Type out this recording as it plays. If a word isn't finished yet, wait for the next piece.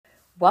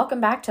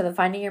Welcome back to the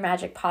Finding Your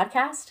Magic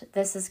podcast.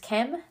 This is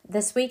Kim.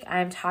 This week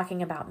I'm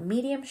talking about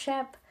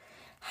mediumship,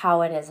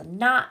 how it is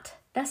not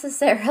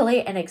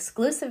necessarily an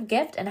exclusive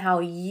gift, and how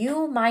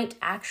you might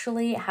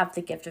actually have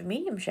the gift of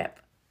mediumship.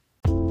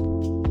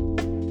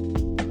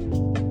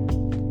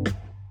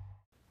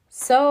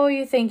 So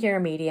you think you're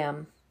a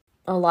medium.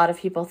 A lot of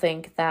people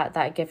think that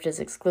that gift is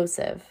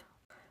exclusive.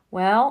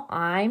 Well,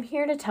 I'm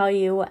here to tell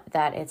you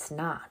that it's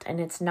not, and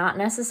it's not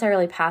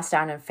necessarily passed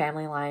down in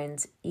family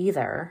lines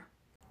either.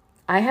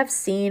 I have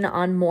seen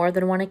on more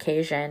than one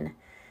occasion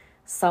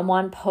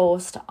someone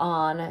post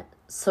on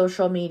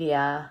social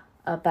media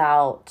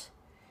about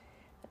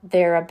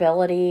their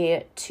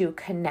ability to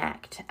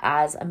connect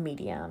as a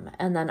medium,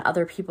 and then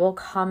other people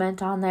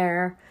comment on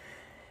there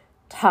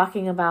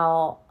talking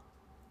about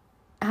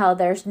how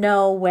there's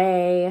no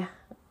way,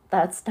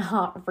 that's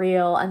not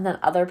real, and then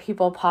other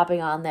people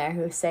popping on there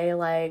who say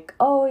like,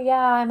 oh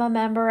yeah, I'm a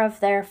member of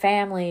their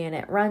family and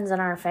it runs in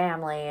our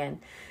family and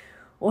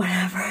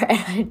whatever.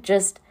 And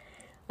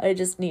I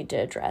just need to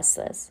address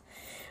this.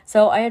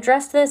 So I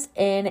addressed this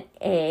in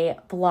a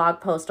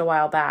blog post a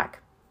while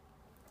back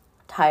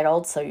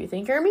titled, So You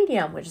Think You're a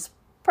Medium, which is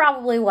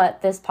probably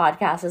what this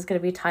podcast is going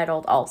to be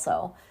titled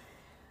also.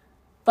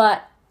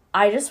 But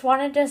I just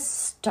wanted to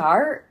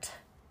start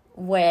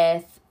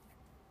with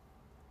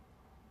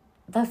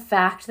the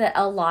fact that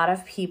a lot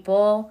of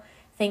people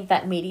think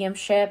that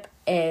mediumship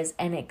is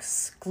an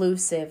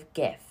exclusive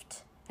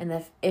gift.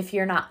 And if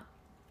you're not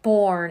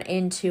born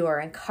into or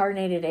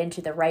incarnated into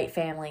the right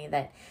family,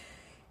 that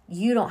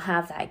you don't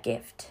have that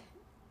gift,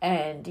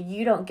 and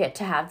you don't get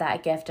to have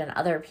that gift, and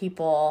other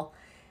people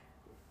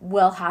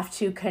will have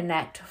to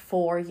connect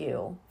for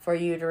you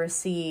to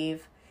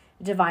receive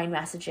divine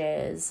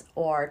messages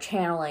or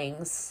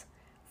channelings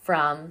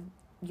from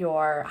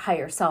your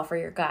higher self or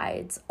your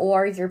guides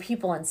or your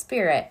people in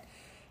spirit.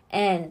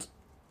 And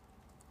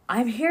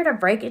I'm here to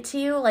break it to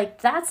you,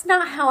 like, that's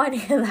not how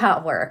any of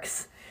that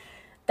works.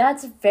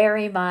 That's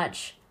very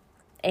much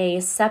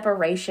a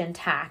separation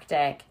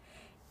tactic,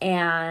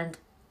 and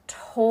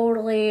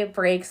totally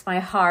breaks my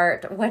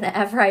heart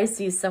whenever I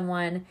see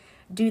someone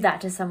do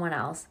that to someone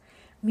else.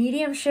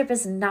 Mediumship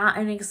is not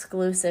an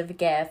exclusive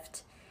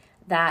gift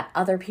that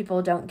other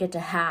people don't get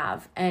to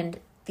have. And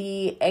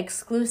the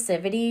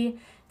exclusivity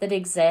that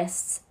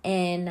exists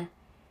in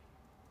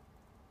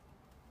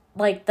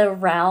like the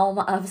realm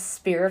of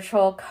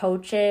spiritual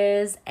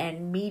coaches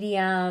and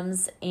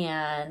mediums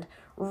and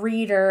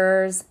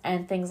readers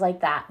and things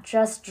like that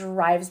just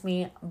drives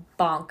me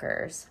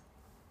bonkers.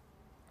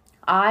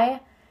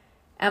 I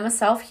am a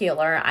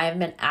self-healer.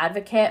 I'm an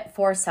advocate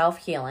for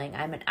self-healing.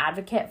 I'm an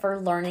advocate for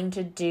learning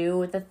to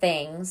do the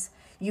things.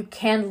 You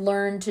can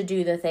learn to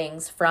do the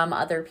things from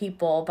other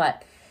people,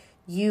 but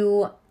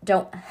you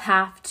don't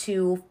have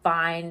to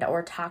find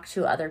or talk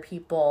to other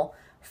people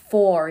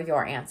for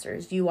your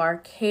answers. You are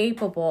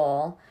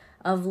capable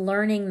of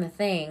learning the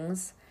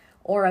things,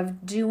 or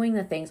of doing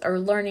the things, or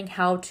learning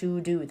how to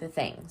do the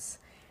things.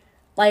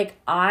 Like,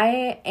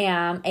 I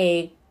am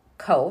a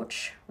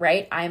coach,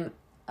 right? I'm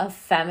a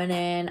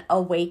feminine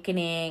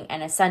awakening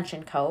and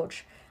ascension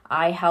coach.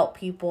 I help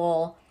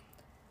people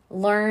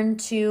learn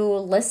to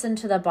listen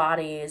to the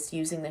bodies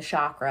using the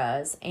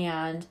chakras,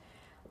 and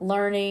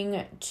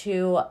learning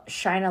to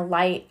shine a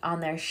light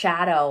on their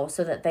shadow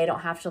so that they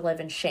don't have to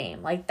live in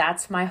shame. Like,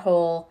 that's my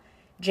whole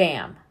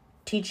jam.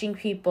 Teaching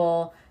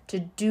people to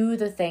do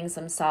the things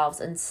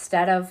themselves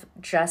instead of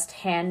just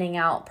handing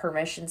out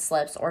permission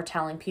slips or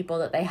telling people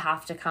that they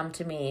have to come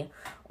to me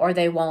or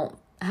they won't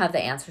have the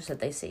answers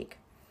that they seek.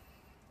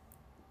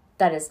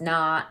 There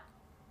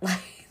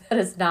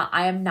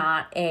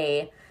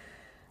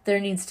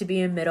needs to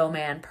be a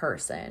middleman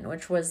person,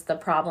 which was the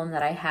problem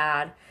that I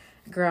had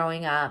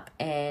growing up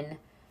in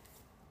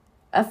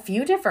I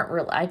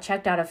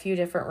checked out a few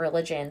different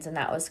religions, and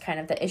that was kind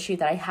of the issue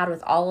that I had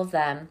with all of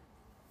them.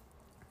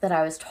 That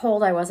I was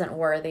told I wasn't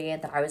worthy,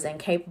 and that I was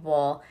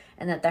incapable,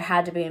 and that there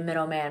had to be a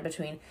middleman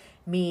between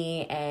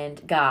me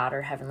and God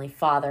or Heavenly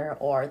Father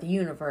or the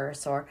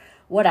universe or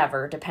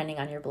whatever, depending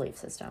on your belief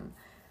system.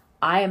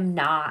 I am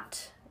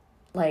not,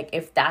 like,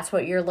 if that's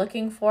what you're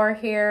looking for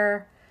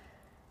here,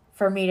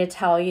 for me to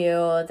tell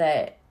you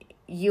that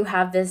you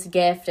have this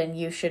gift and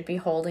you should be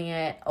holding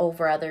it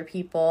over other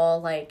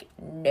people, like,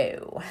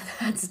 no,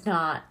 that's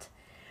not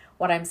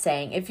what I'm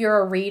saying. If you're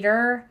a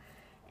reader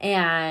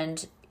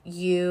and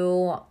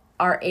you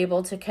are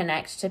able to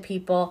connect to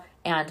people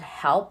and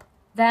help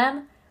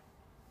them,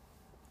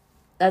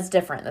 that's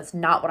different. That's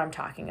not what I'm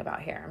talking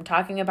about here. I'm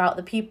talking about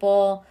the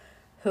people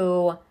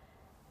who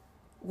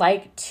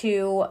like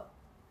to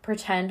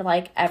pretend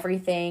like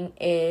everything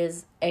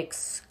is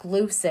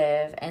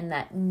exclusive and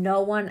that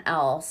no one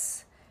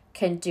else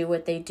can do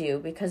what they do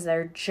because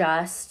they're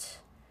just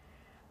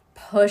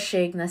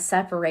pushing the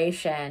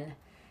separation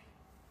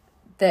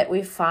that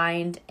we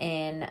find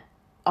in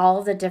all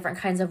of the different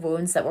kinds of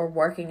wounds that we're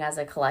working as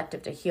a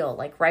collective to heal.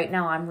 Like, right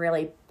now, I'm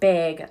really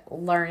big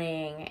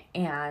learning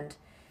and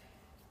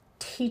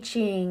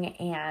teaching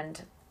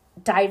and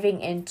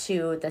diving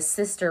into the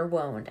sister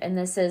wound. And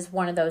this is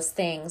one of those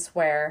things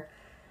where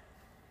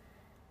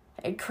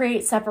it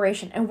creates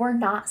separation, and we're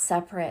not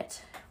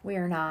separate. We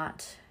are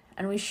not.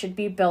 And we should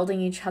be building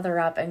each other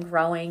up and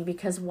growing,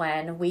 because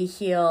when we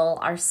heal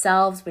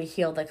ourselves, we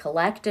heal the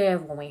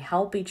collective. When we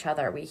help each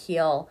other, we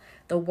heal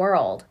the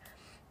world.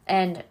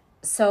 And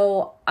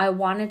so I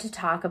wanted to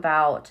talk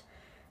about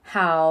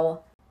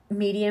how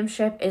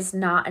mediumship is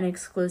not an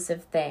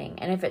exclusive thing.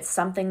 And if it's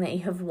something that you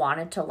have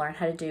wanted to learn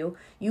how to do,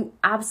 you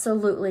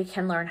absolutely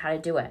can learn how to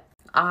do it.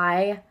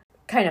 I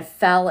kind of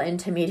fell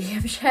into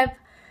mediumship.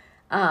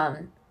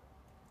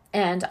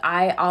 And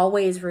I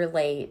always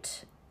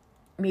relate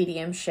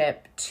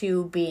mediumship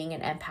to being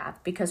an empath,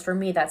 because for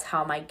me, that's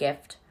how my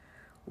gift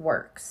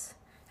works.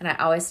 And I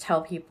always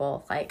tell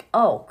people like,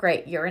 oh,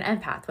 great, you're an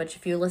empath, which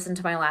if you listen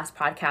to my last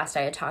podcast,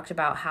 I had talked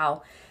about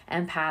how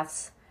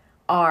empaths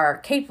are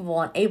capable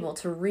and able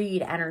to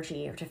read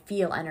energy or to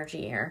feel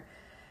energy, or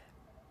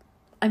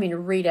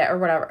read it or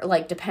whatever,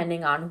 like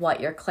depending on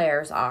what your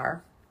clairs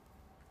are,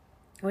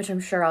 which I'm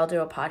sure I'll do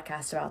a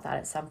podcast about that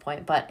at some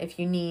point. But if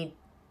you need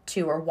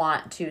to or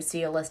want to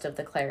see a list of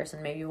the clairs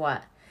and maybe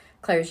what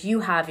clairs you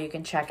have, you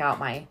can check out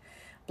my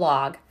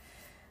blog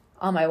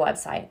on my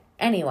website.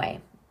 Anyway,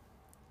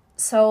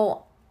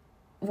 so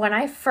when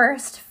I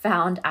first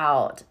found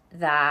out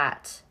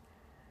that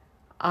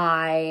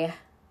I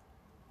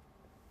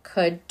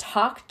could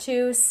talk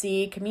to,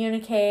 see,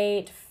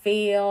 communicate,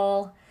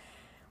 feel,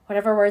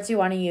 whatever words you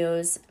want to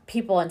use,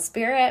 people in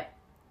spirit,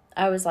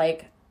 I was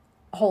like,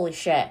 holy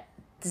shit,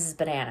 this is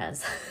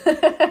bananas.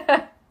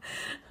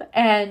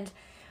 And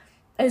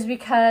it was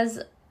because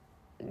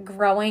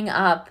growing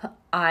up,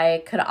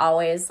 I could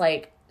always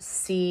like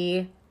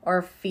see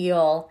or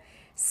feel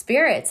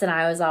spirits, and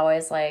I was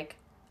always like,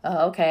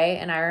 oh, okay.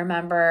 And I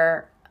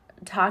remember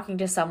talking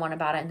to someone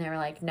about it, and they were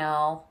like,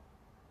 no,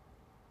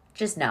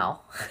 just no.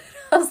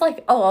 I was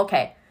like, oh,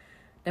 okay,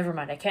 never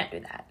mind, I can't do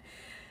that.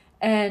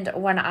 And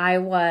when I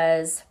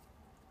would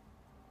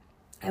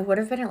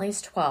have been at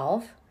least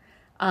 12,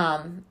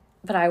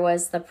 but I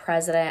was the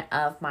president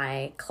of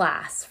my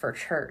class for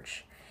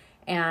church,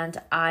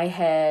 and I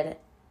had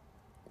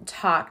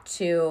talked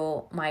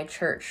to my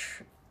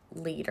church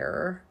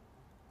leader.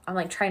 I'm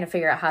like trying to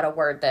figure out how to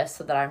word this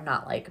so that I'm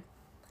not like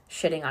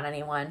shitting on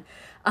anyone.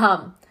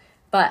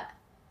 But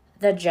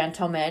the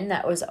gentleman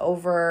that was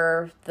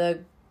over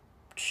the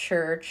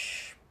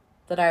church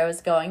that I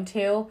was going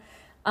to,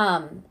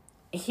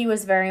 he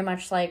was very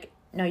much like,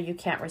 no, you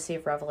can't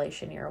receive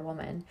revelation. You're a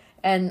woman.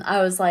 And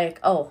I was like,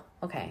 oh,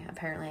 okay,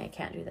 apparently I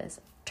can't do this.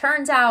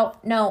 Turns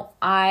out, no,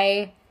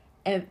 I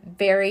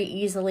very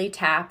easily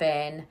tap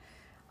in.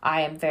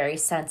 I am very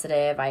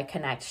sensitive. I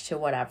connect to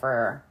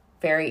whatever.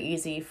 Very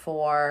easy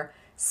for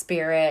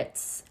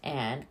spirits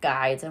and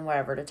guides and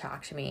whatever to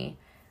talk to me.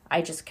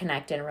 I just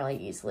connect in really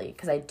easily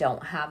because I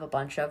don't have a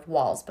bunch of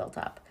walls built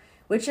up,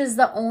 which is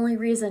the only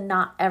reason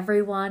not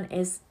everyone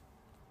is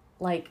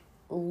like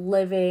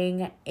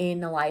living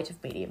in the light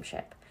of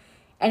mediumship.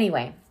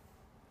 Anyway,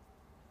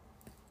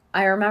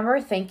 I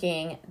remember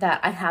thinking that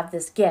I have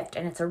this gift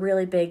and it's a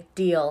really big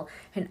deal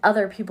and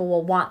other people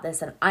will want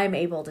this and I'm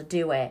able to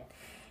do it.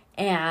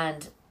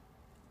 And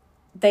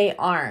they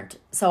aren't.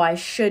 So I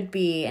should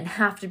be and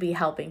have to be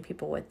helping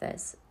people with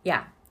this.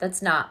 Yeah,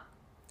 that's not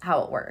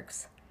how it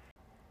works.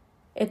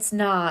 It's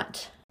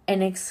not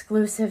an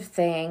exclusive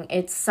thing.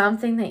 It's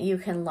something that you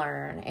can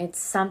learn. It's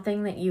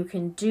something that you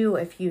can do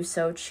if you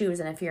so choose.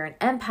 And if you're an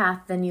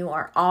empath, then you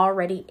are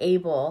already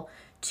able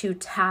to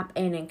tap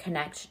in and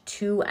connect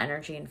to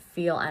energy and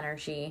feel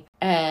energy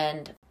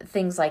and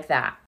things like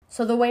that.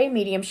 So the way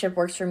mediumship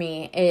works for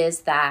me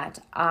is that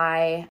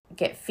I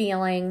get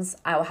feelings.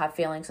 I will have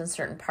feelings in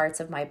certain parts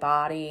of my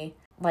body.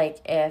 Like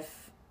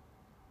if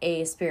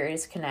a spirit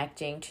is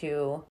connecting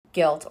to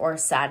guilt or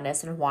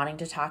sadness and wanting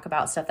to talk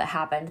about stuff that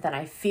happened, then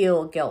I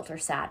feel guilt or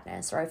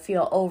sadness, or I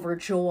feel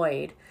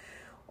overjoyed,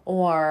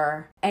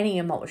 or any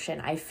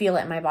emotion. I feel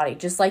it in my body,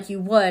 just like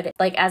you would,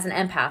 like as an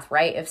empath,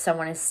 right? If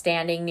someone is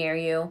standing near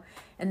you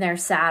and they're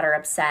sad or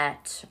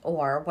upset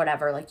or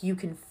whatever, like you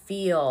can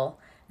feel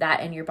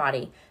that in your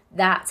body.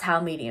 That's how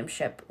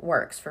mediumship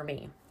works for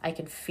me. I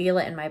can feel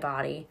it in my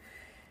body.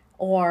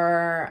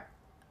 Or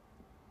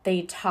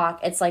they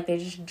talk, it's like they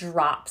just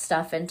drop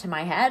stuff into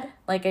my head.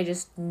 Like I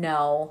just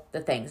know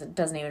the things. It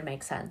doesn't even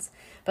make sense.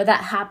 But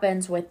that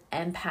happens with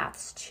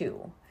empaths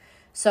too.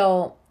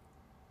 So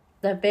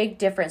the big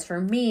difference for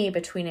me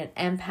between an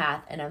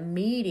empath and a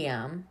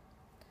medium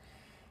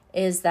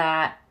is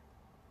that,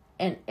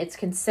 and it's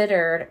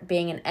considered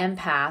being an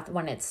empath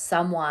when it's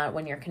someone,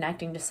 when you're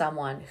connecting to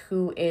someone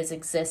who is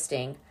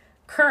existing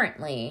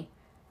currently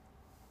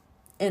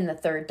in the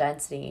third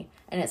density,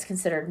 and it's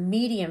considered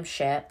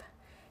mediumship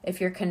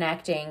if you're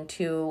connecting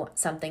to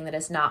something that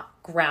is not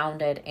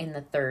grounded in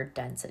the third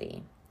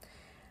density.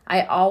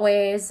 I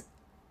always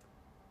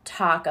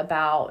talk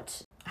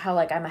about how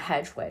like I'm a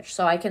hedge witch,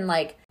 so I can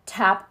like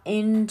tap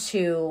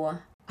into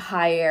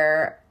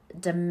higher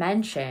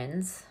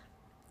dimensions.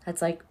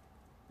 That's like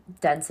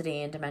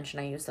density and dimension.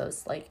 I use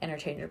those like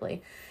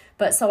interchangeably.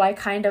 But so I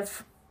kind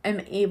of am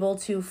able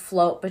to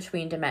float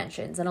between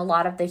dimensions. And a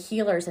lot of the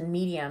healers and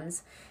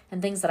mediums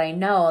and things that I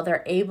know,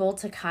 they're able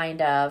to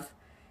kind of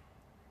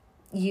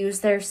use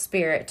their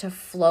spirit to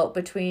float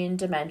between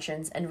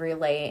dimensions and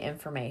relay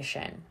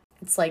information.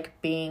 It's like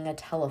being a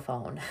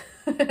telephone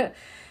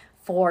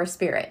for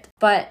spirit.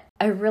 But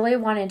I really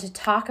wanted to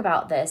talk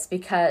about this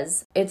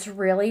because it's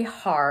really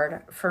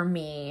hard for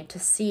me to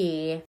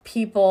see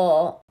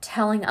people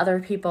telling other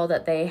people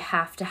that they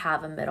have to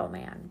have a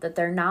middleman, that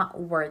they're not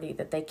worthy,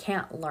 that they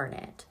can't learn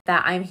it,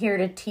 that I'm here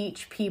to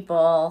teach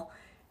people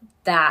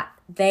that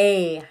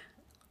they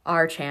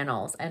are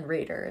channels and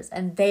readers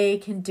and they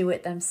can do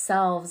it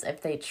themselves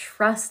if they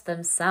trust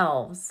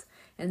themselves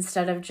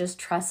instead of just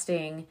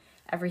trusting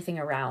everything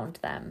around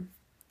them,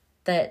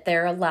 that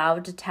they're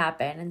allowed to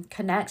tap in and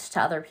connect to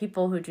other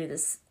people who do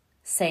this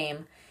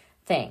same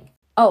thing.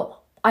 Oh,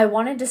 I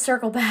wanted to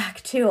circle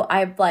back too.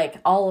 I'm like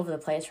all over the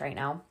place right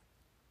now.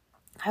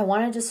 I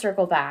wanted to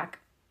circle back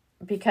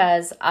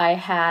because I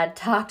had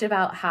talked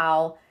about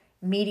how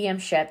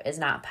mediumship is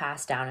not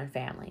passed down in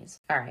families.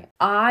 All right.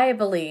 I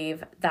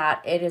believe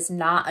that it is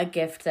not a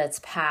gift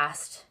that's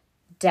passed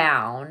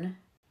down,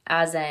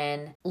 as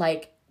in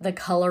like the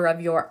color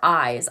of your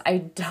eyes. I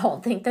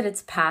don't think that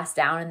it's passed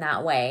down in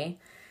that way.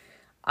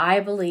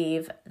 I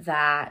believe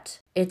that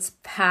it's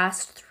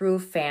passed through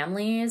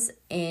families,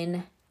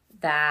 in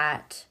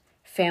that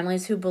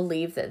families who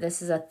believe that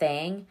this is a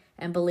thing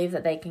and believe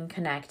that they can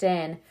connect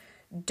in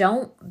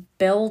don't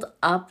build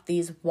up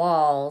these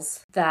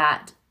walls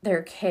that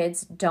their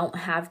kids don't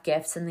have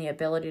gifts and the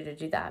ability to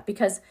do that,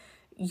 because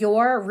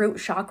your root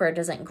chakra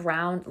doesn't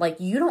ground, like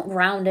you don't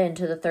ground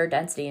into the third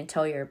density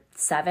until you're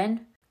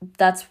 7.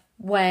 That's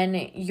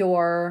when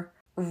you're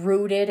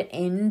rooted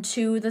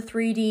into the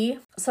 3D.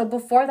 So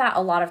before that,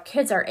 a lot of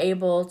kids are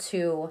able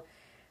to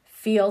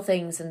feel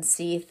things and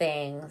see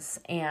things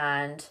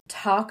and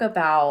talk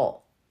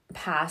about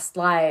past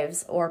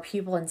lives or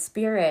people in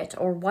spirit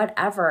or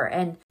whatever.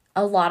 And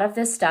a lot of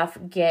this stuff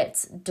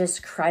gets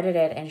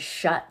discredited and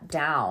shut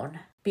down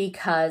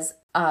because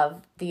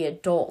of the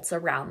adults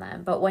around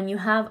them. But when you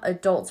have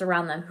adults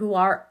around them who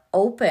are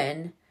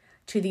open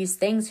to these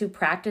things, who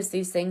practice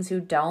these things, who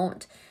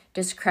don't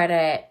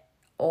discredit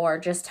or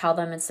just tell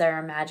them it's their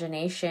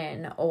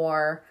imagination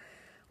or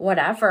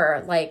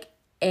whatever, like,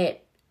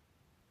 it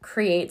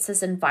creates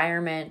this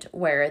environment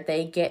where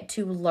they get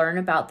to learn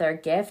about their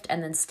gift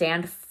and then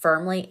stand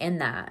firmly in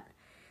that.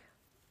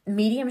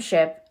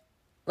 Mediumship,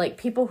 like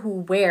people who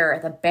wear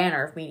the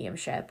banner of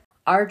mediumship,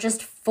 are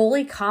just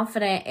fully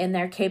confident in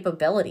their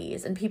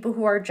capabilities, and people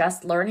who are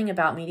just learning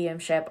about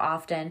mediumship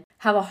often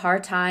have a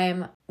hard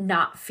time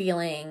not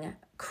feeling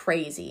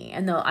crazy.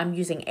 And though I'm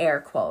using air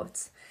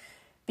quotes,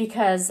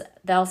 because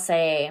they'll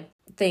say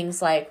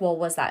things like, well,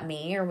 was that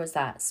me or was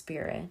that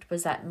spirit?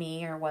 Was that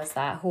me or was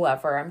that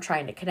whoever I'm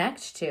trying to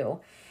connect to?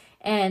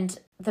 And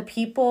the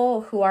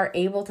people who are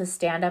able to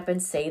stand up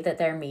and say that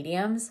they're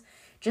mediums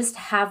just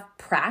have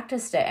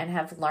practiced it and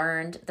have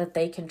learned that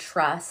they can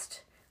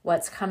trust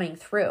what's coming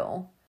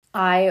through.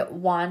 I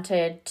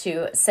wanted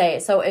to say,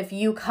 so if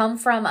you come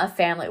from a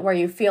family where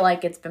you feel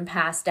like it's been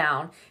passed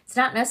down, it's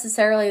not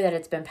necessarily that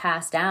it's been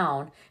passed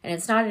down, and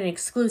it's not an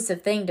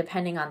exclusive thing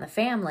depending on the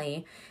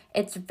family.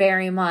 It's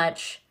very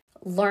much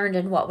learned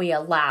in what we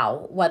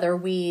allow, whether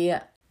we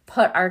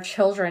put our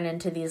children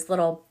into these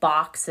little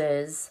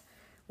boxes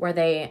where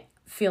they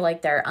feel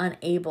like they're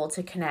unable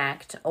to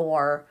connect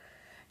or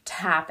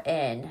tap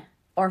in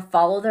or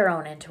follow their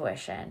own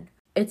intuition.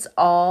 It's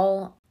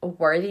all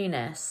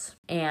worthiness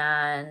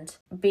and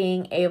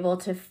being able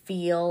to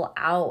feel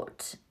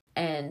out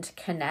and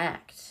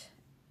connect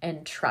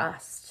and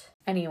trust.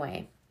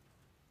 Anyway,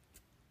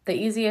 the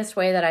easiest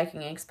way that I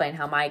can explain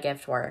how my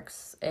gift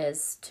works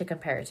is to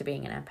compare it to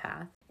being an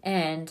empath.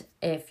 And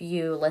if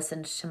you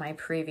listened to my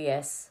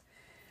previous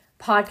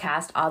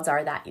podcast, odds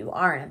are that you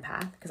are an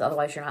empath, because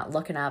otherwise you're not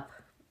looking up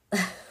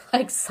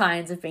like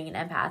signs of being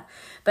an empath.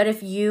 But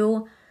if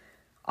you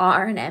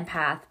are an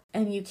empath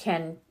and you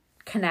can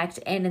connect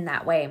in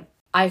that way,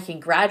 I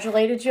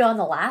congratulated you on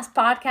the last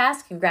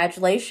podcast.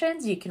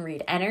 Congratulations. You can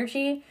read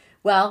energy.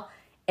 Well,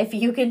 if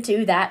you can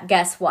do that,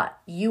 guess what?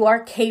 You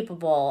are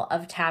capable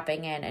of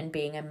tapping in and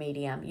being a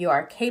medium. You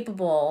are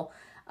capable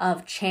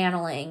of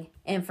channeling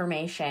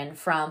information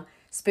from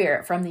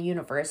spirit, from the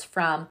universe,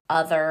 from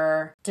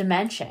other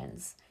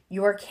dimensions.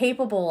 You are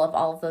capable of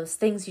all of those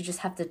things. You just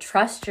have to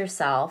trust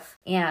yourself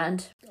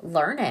and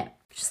learn it,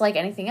 just like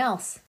anything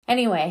else.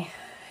 Anyway,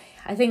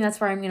 I think that's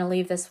where I'm going to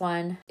leave this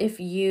one. If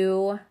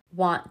you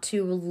want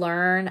to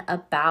learn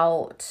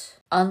about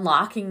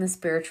unlocking the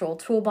spiritual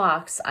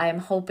toolbox, I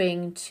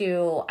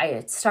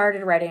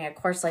started writing a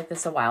course like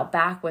this a while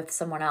back with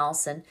someone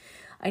else, and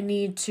I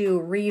need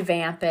to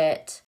revamp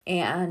it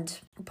and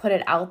put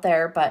it out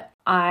there, but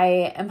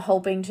I am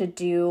hoping to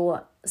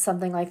do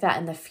something like that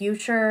in the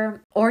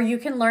future, or you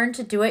can learn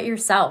to do it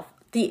yourself.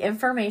 The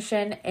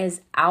information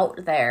is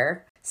out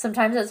there.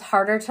 Sometimes it's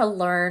harder to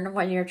learn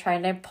when you're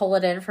trying to pull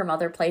it in from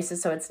other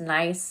places, so it's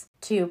nice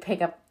to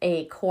pick up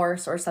a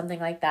course or something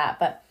like that.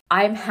 But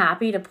I'm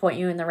happy to point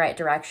you in the right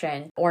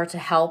direction or to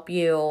help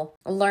you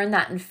learn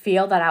that and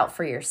feel that out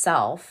for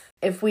yourself.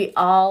 If we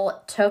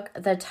all took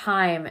the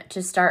time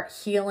to start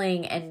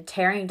healing and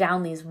tearing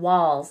down these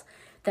walls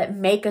that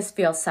make us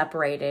feel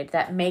separated,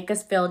 that make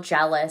us feel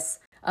jealous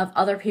of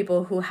other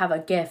people who have a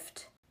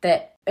gift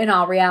that in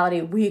all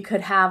reality we could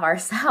have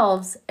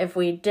ourselves if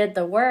we did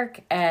the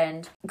work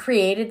and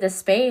created the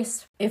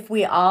space. If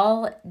we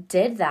all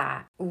did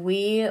that,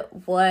 we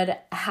would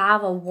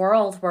have a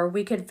world where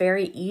we could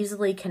very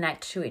easily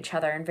connect to each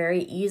other and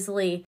very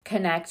easily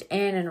connect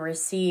in and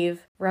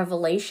receive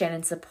revelation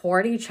and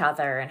support each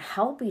other and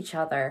help each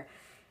other.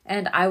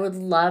 And I would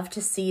love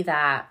to see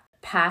that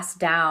passed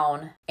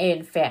down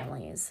in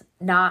families,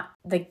 not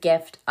the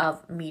gift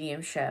of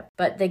mediumship,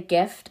 but the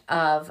gift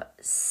of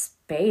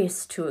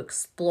space to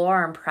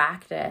explore and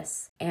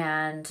practice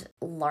and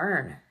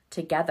learn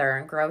together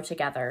and grow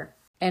together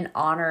and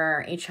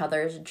honor each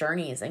other's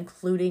journeys,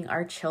 including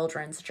our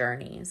children's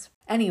journeys.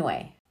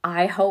 Anyway,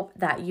 I hope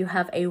that you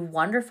have a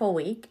wonderful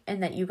week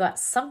and that you got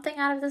something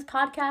out of this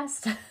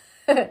podcast.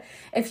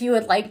 If you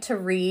would like to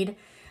read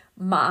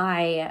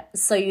my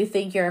So You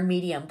Think You're a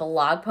Medium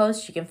blog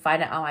post, you can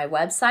find it on my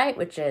website,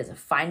 which is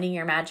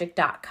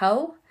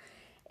findingyourmagic.co.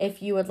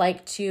 If you would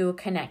like to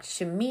connect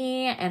to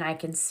me and I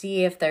can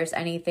see if there's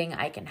anything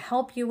I can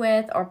help you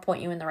with or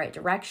point you in the right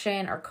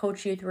direction or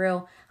coach you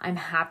through, I'm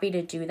happy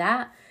to do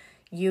that.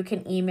 You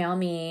can email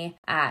me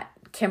at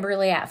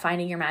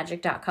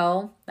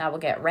Kimberly@findingyourmagic.co. That will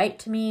get right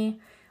to me.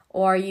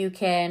 Or you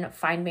can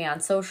find me on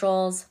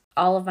socials.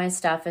 All of my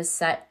stuff is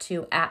set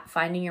to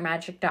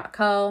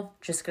 @findingyourmagic.co.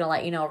 Just going to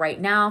let you know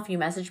right now, if you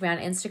message me on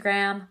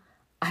Instagram,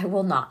 I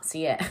will not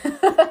see it.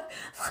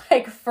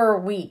 Like for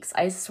weeks.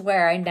 I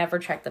swear I never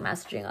check the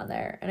messaging on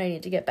there and I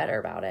need to get better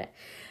about it.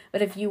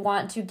 But if you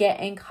want to get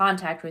in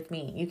contact with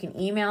me, you can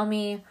email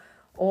me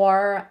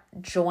or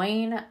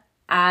join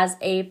as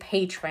a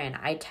patron.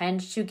 I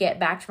tend to get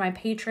back to my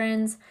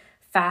patrons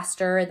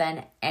faster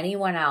than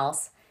anyone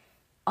else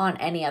on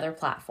any other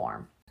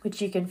platform,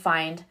 which you can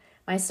find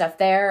my stuff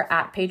there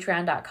at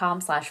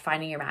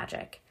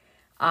patreon.com/findingyourmagic.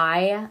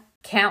 I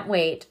can't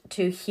wait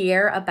to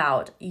hear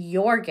about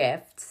your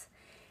gifts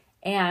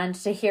and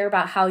to hear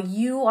about how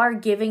you are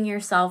giving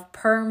yourself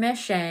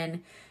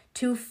permission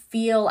to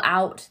feel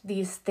out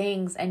these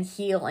things and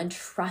heal and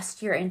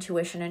trust your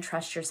intuition and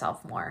trust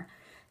yourself more.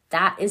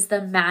 That is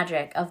the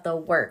magic of the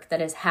work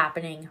that is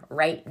happening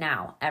right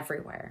now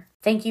everywhere.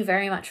 Thank you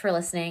very much for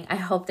listening. I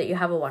hope that you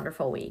have a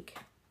wonderful week.